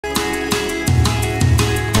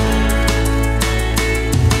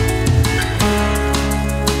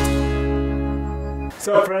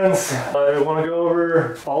What's up, friends? I want to go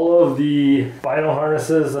over all of the Bino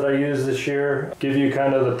harnesses that I used this year, give you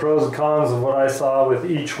kind of the pros and cons of what I saw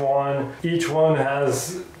with each one. Each one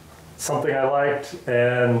has something I liked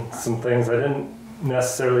and some things I didn't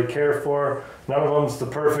necessarily care for. None of them's the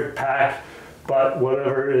perfect pack, but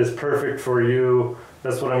whatever is perfect for you,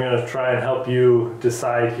 that's what I'm going to try and help you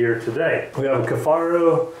decide here today. We have a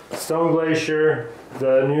Kifaru, Stone Glacier,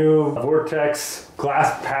 the new Vortex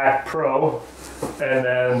Glass Pack Pro, and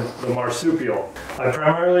then the Marsupial. I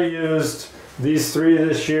primarily used these three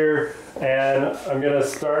this year, and I'm going to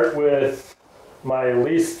start with my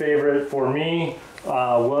least favorite for me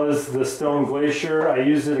was the Stone Glacier. I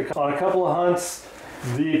used it on a couple of hunts.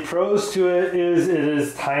 The pros to it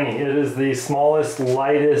is tiny. It is the smallest,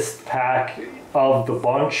 lightest pack of the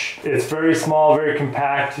bunch. It's very small, very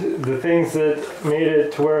compact. The things that made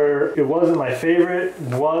it to where it wasn't my favorite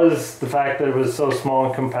was the fact that it was so small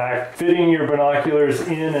and compact. Fitting your binoculars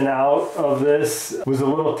in and out of this was a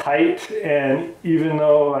little tight, and even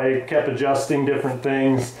though I kept adjusting different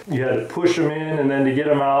things, you had to push them in, and then to get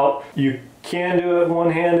them out, you can do it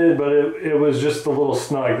one-handed, but it was just a little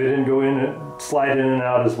snug. They didn't go in and slide in and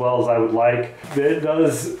out as well as I would like. It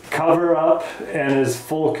does cover up and is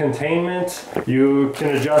full containment. You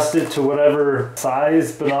can adjust it to whatever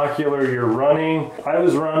size binocular you're running. I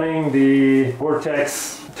was running the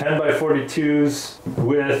Vortex 10x42s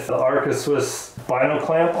with the Arca Swiss Bino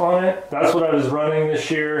clamp on it. That's what I was running this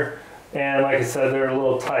year, and like I said, they're a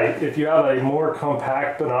little tight. If you have a more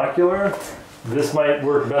compact binocular, this might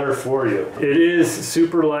work better for you. It is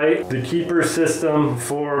super light. The keeper system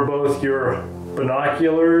for both your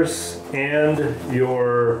binoculars and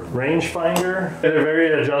your rangefinder. They're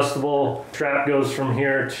very adjustable. Strap goes from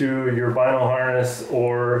here to your Bino harness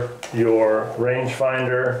or your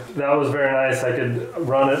rangefinder. That was very nice. I could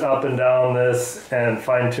run it up and down this and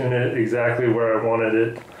fine tune it exactly where I wanted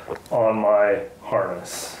it on my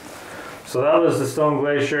harness. So that was the Stone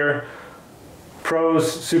Glacier.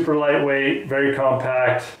 Pros, super lightweight, very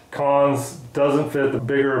compact. Cons, doesn't fit the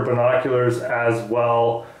bigger binoculars as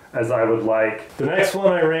well as I would like. The next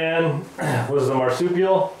one I ran was the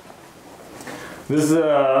Marsupial. This is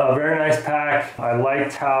a very nice pack. I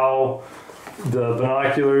liked how the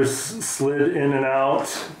binoculars slid in and out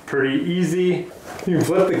pretty easy. You can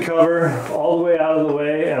flip the cover all the way out of the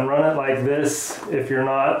way and run it like this if you're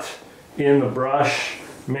not in the brush.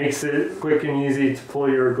 Makes it quick and easy to pull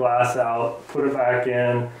your glass out, put it back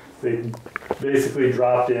in. They basically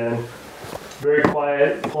dropped in. Very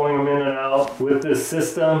quiet, pulling them in and out with this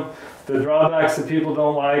system. The drawbacks that people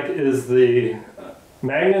don't like is the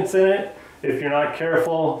magnets in it. If you're not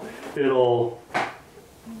careful, it'll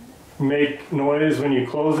make noise when you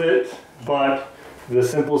close it, but the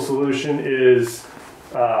simple solution is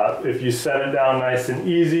if you set it down nice and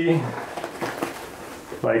easy,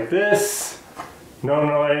 like this, no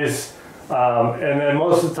noise, and then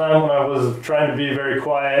most of the time when I was trying to be very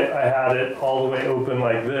quiet, I had it all the way open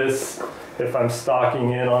like this if I'm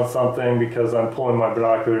stalking in on something, because I'm pulling my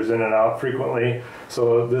binoculars in and out frequently.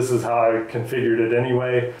 So this is how I configured it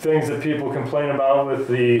anyway. Things that people complain about with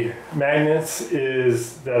the magnets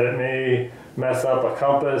is that it may mess up a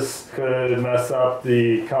compass, could mess up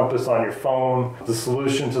the compass on your phone. The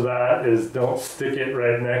solution to that is don't stick it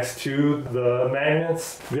right next to the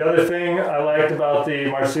magnets. The other thing I liked about the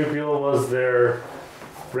Marsupial was their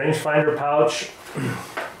rangefinder pouch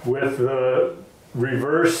with the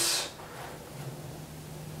reverse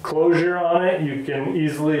closure on it. You can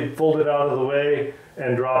easily fold it out of the way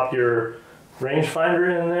and drop your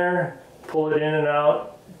rangefinder in there, pull it in and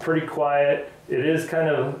out, pretty quiet. It is kind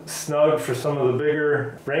of snug for some of the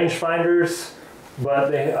bigger rangefinders,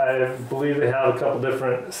 but I believe they have a couple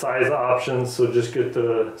different size options, so just get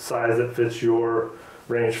the size that fits your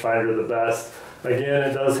rangefinder the best. Again,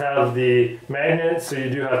 it does have the magnet, so you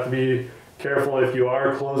do have to be careful if you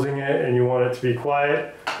are closing it and you want it to be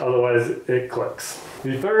quiet, otherwise it clicks.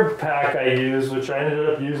 The third pack I used, which I ended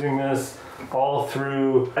up using this all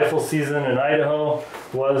through rifle season in Idaho,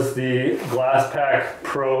 was the Glass Pack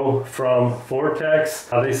Pro from Vortex.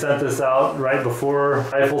 They sent this out right before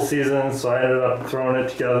rifle season, so I ended up throwing it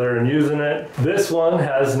together and using it. This one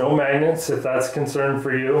has no magnets, if that's a concern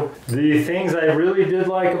for you. The things I really did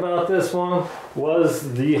like about this one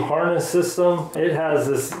was the harness system. It has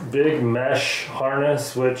this big mesh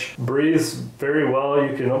harness which breathes very well.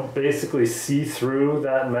 You can basically see through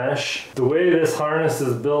that mesh. The way this harness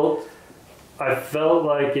is built, I felt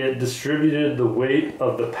like it distributed the weight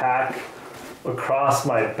of the pack across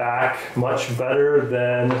my back much better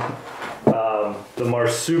than the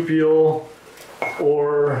Marsupial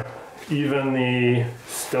or even the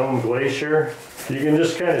Stone Glacier. You can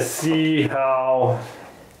just kind of see how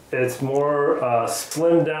It's more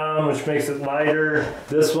slimmed down, which makes it lighter.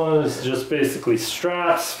 This one is just basically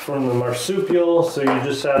straps from the Marsupial, so you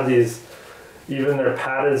just have these, even their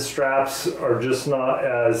padded straps are just not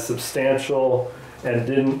as substantial and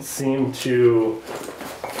didn't seem to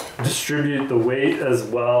distribute the weight as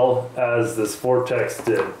well as this Vortex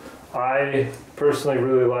did. I personally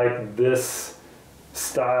really like this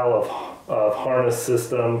style of harness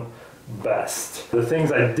system best. The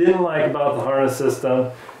things I didn't like about the harness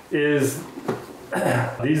system is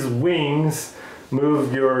these wings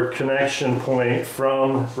move your connection point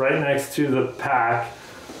from right next to the pack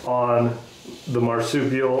on the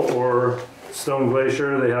Marsupial or Stone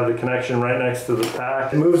Glacier. They have the connection right next to the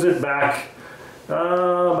pack. It moves it back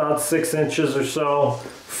about 6 inches or so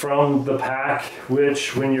from the pack,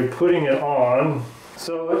 which when you're putting it on,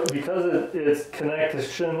 so because its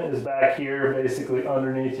connection is back here, basically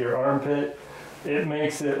underneath your armpit, it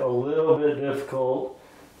makes it a little bit difficult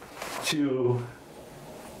to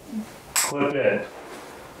clip in.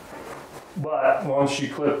 But once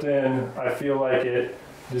you clipped in, I feel like it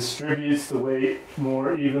distributes the weight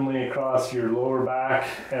more evenly across your lower back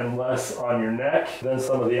and less on your neck than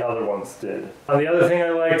some of the other ones did. The other thing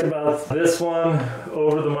I liked about this one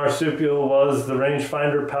over the Marsupial was the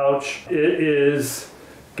rangefinder pouch. It is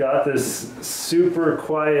got this super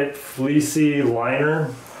quiet fleecy liner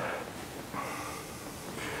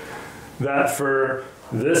that for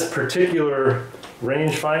this particular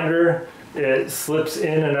rangefinder, it slips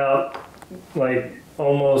in and out like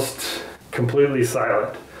almost completely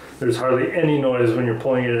silent. There's hardly any noise when you're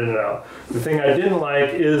pulling it in and out. The thing I didn't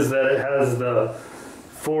like is that it has the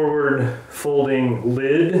forward folding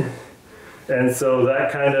lid, and so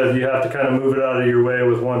that kind of, you have to kind of move it out of your way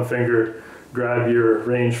with one finger, grab your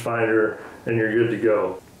rangefinder, and you're good to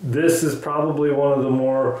go. This is probably one of the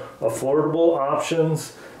more affordable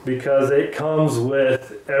options because it comes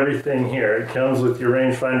with everything here. It comes with your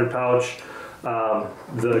rangefinder pouch,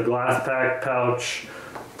 the glass pack pouch,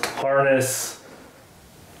 harness,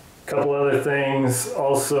 a couple other things,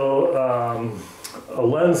 also a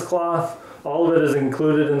lens cloth. All of it is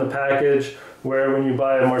included in the package, where when you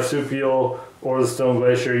buy a Marsupial or the Stone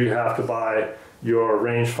Glacier, you have to buy your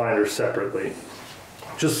rangefinder separately.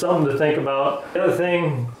 Just something to think about. The other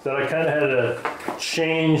thing that I kind of had to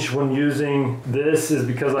change when using this is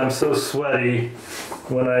because I'm so sweaty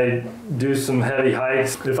when I do some heavy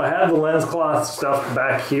hikes. If I had the lens cloth stuff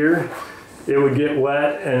back here, it would get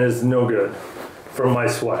wet and is no good from my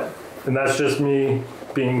sweat. And that's just me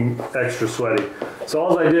being extra sweaty. So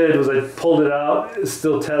all I did was I pulled it out, it's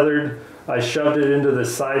still tethered. I shoved it into the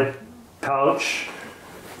side pouch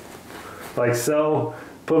like so,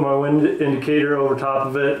 put my wind indicator over top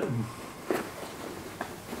of it,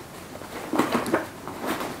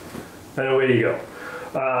 and away you go.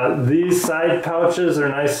 These side pouches are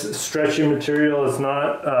nice stretchy material. It's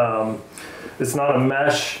not a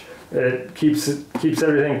mesh. It keeps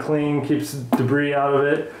everything clean, keeps debris out of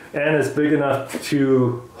it, and it's big enough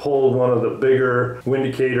to hold one of the bigger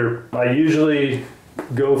windicator. I usually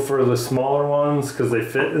go for the smaller ones because they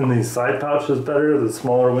fit in these side pouches better, the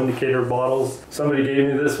smaller windicator bottles. Somebody gave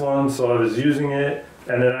me this one, so I was using it,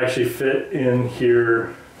 and it actually fit in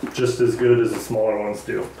here just as good as the smaller ones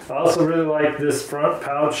do. I also really like this front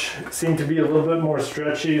pouch. It seemed to be a little bit more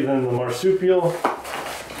stretchy than the Marsupial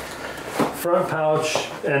front pouch,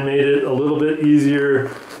 and made it a little bit easier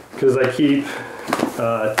because I keep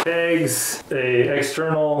tags, a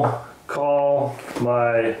external call,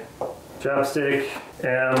 my chapstick,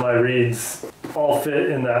 and my reeds all fit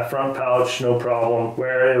in that front pouch, no problem,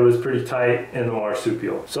 where it was pretty tight in the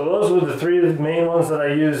Marsupial. So those were the three main ones that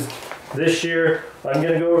I used this year. I'm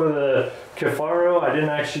gonna go over the Kifaru. I didn't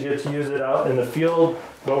actually get to use it out in the field,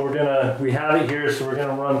 but we have it here, so we're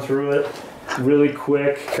gonna run through it really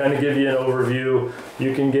quick, kind of give you an overview.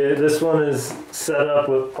 You can get, this one is set up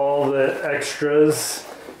with all the extras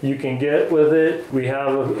you can get with it. We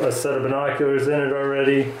have a set of binoculars in it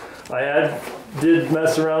already. I did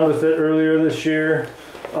mess around with it earlier this year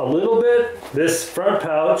a little bit. This front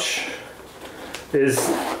pouch is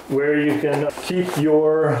where you can keep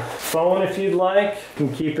your phone if you'd like. You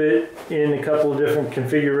can keep it in a couple of different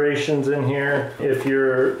configurations in here. If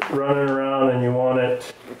you're running around and you want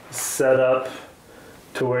it set up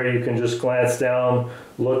to where you can just glance down,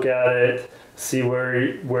 look at it, see where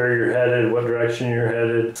you're headed, what direction you're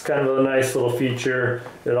headed. It's kind of a nice little feature.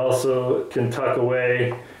 It also can tuck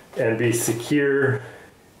away and be secure,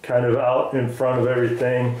 kind of out in front of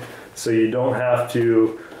everything, so you don't have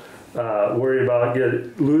to worry about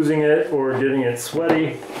losing it or getting it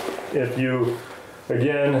sweaty. If you,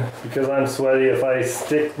 again, because I'm sweaty, if I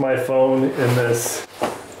stick my phone in this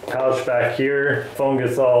pouch back here. Phone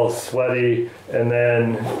gets all sweaty, and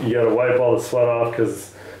then you gotta wipe all the sweat off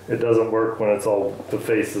because it doesn't work when the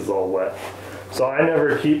face is all wet. So I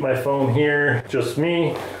never keep my phone here, just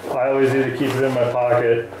me. I always either keep it in my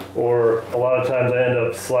pocket, or a lot of times I end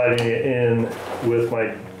up sliding it in with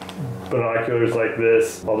my binoculars like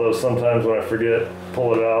this. Although sometimes when I forget,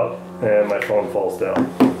 pull it out and my phone falls down.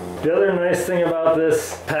 The other nice thing about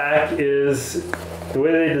this pack is the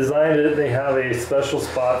way they designed it. They have a special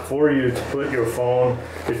spot for you to put your phone.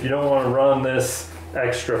 If you don't want to run this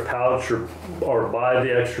extra pouch or buy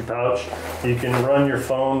the extra pouch, you can run your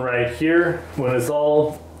phone right here. When it's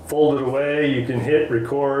all folded away, you can hit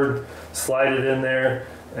record, slide it in there,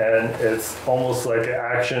 and it's almost like an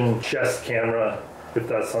action chest camera if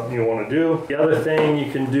that's something you want to do. The other thing you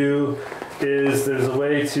can do is there's a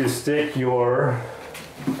way to stick your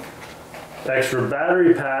extra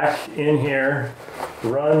battery pack in here,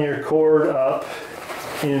 run your cord up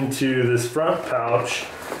into this front pouch,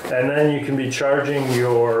 and then you can be charging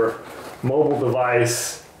your mobile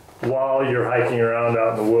device while you're hiking around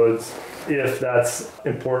out in the woods, if that's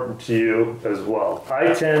important to you as well.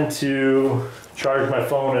 I tend to charge my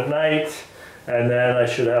phone at night, and then I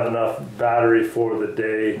should have enough battery for the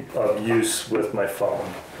day of use with my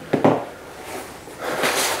phone.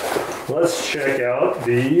 Let's check out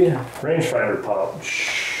the rangefinder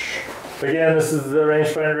pouch. Again, this is the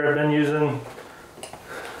rangefinder I've been using.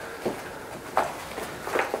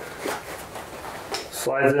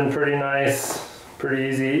 Slides in pretty nice, pretty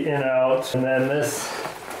easy in out. And then this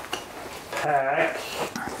pack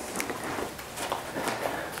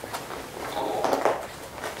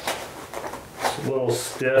is a little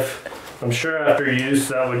stiff. I'm sure after use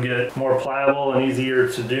that would get more pliable and easier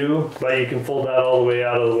to do, but you can fold that all the way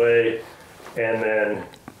out of the way, and then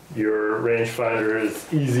your rangefinder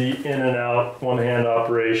is easy in and out, one-hand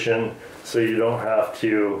operation, so you don't have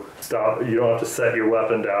to stop, you don't have to set your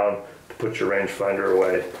weapon down to put your rangefinder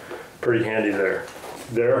away. Pretty handy there.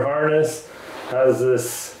 Their harness has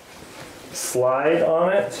this slide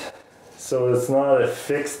on it, so it's not a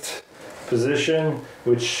fixed position,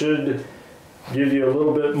 which should give you a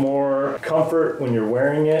little bit more comfort when you're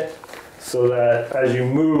wearing it, so that as you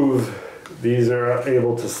move, these are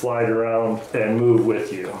able to slide around and move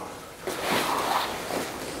with you.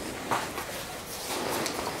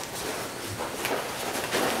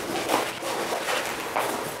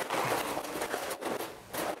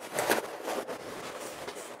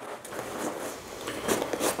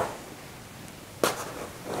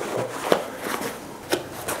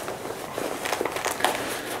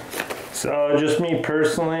 So just me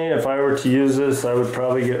personally, if I were to use this, I would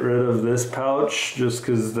probably get rid of this pouch just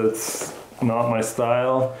because that's not my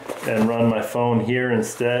style, and run my phone here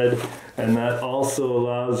instead. And that also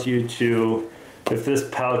allows you to, if this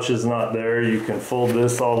pouch is not there, you can fold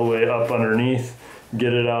this all the way up underneath,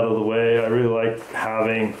 get it out of the way. I really like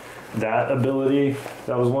having that ability.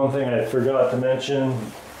 That was one thing I forgot to mention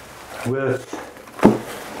with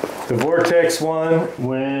the Vortex one.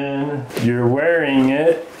 When you're wearing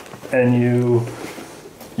it and you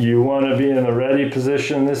want to be in the ready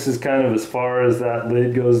position, this is kind of as far as that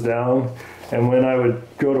lid goes down, and when I would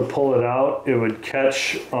go to pull it out, it would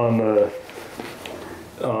catch on the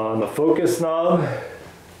focus knob.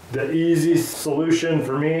 The easy solution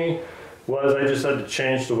for me was I just had to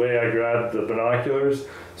change the way I grabbed the binoculars.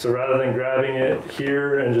 So rather than grabbing it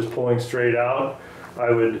here and just pulling straight out,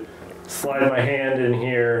 I would slide my hand in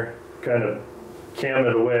here, kind of cam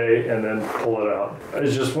it away, and then pull it out.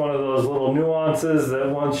 It's just one of those little nuances that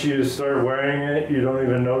once you start wearing it, you don't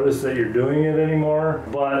even notice that you're doing it anymore.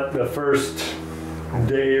 But the first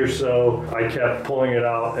day or so, I kept pulling it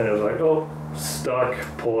out, and it was like, oh, stuck,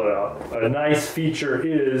 pull it out. A nice feature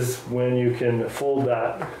is when you can fold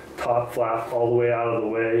that top flap all the way out of the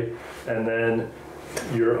way, and then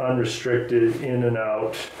you're unrestricted in and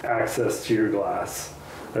out access to your glass.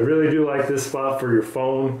 I really do like this spot for your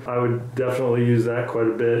phone. I would definitely use that quite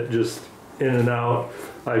a bit, just in and out.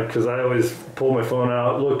 Because I always pull my phone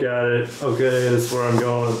out, look at it, okay, this is where I'm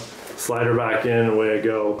going, slide her back in, away I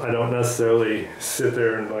go. I don't necessarily sit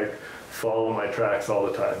there and like follow my tracks all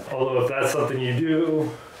the time. Although if that's something you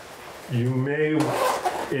do, you may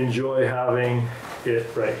enjoy having it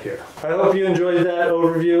right here. I hope you enjoyed that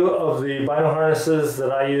overview of the Bino harnesses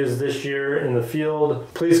that I used this year in the field.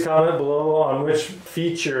 Please comment below on which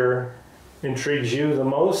feature intrigues you the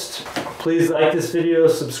most. Please like this video,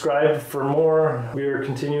 subscribe for more. We are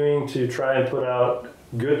continuing to try and put out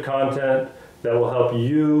good content that will help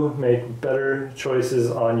you make better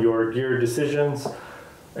choices on your gear decisions,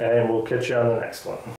 and we'll catch you on the next one.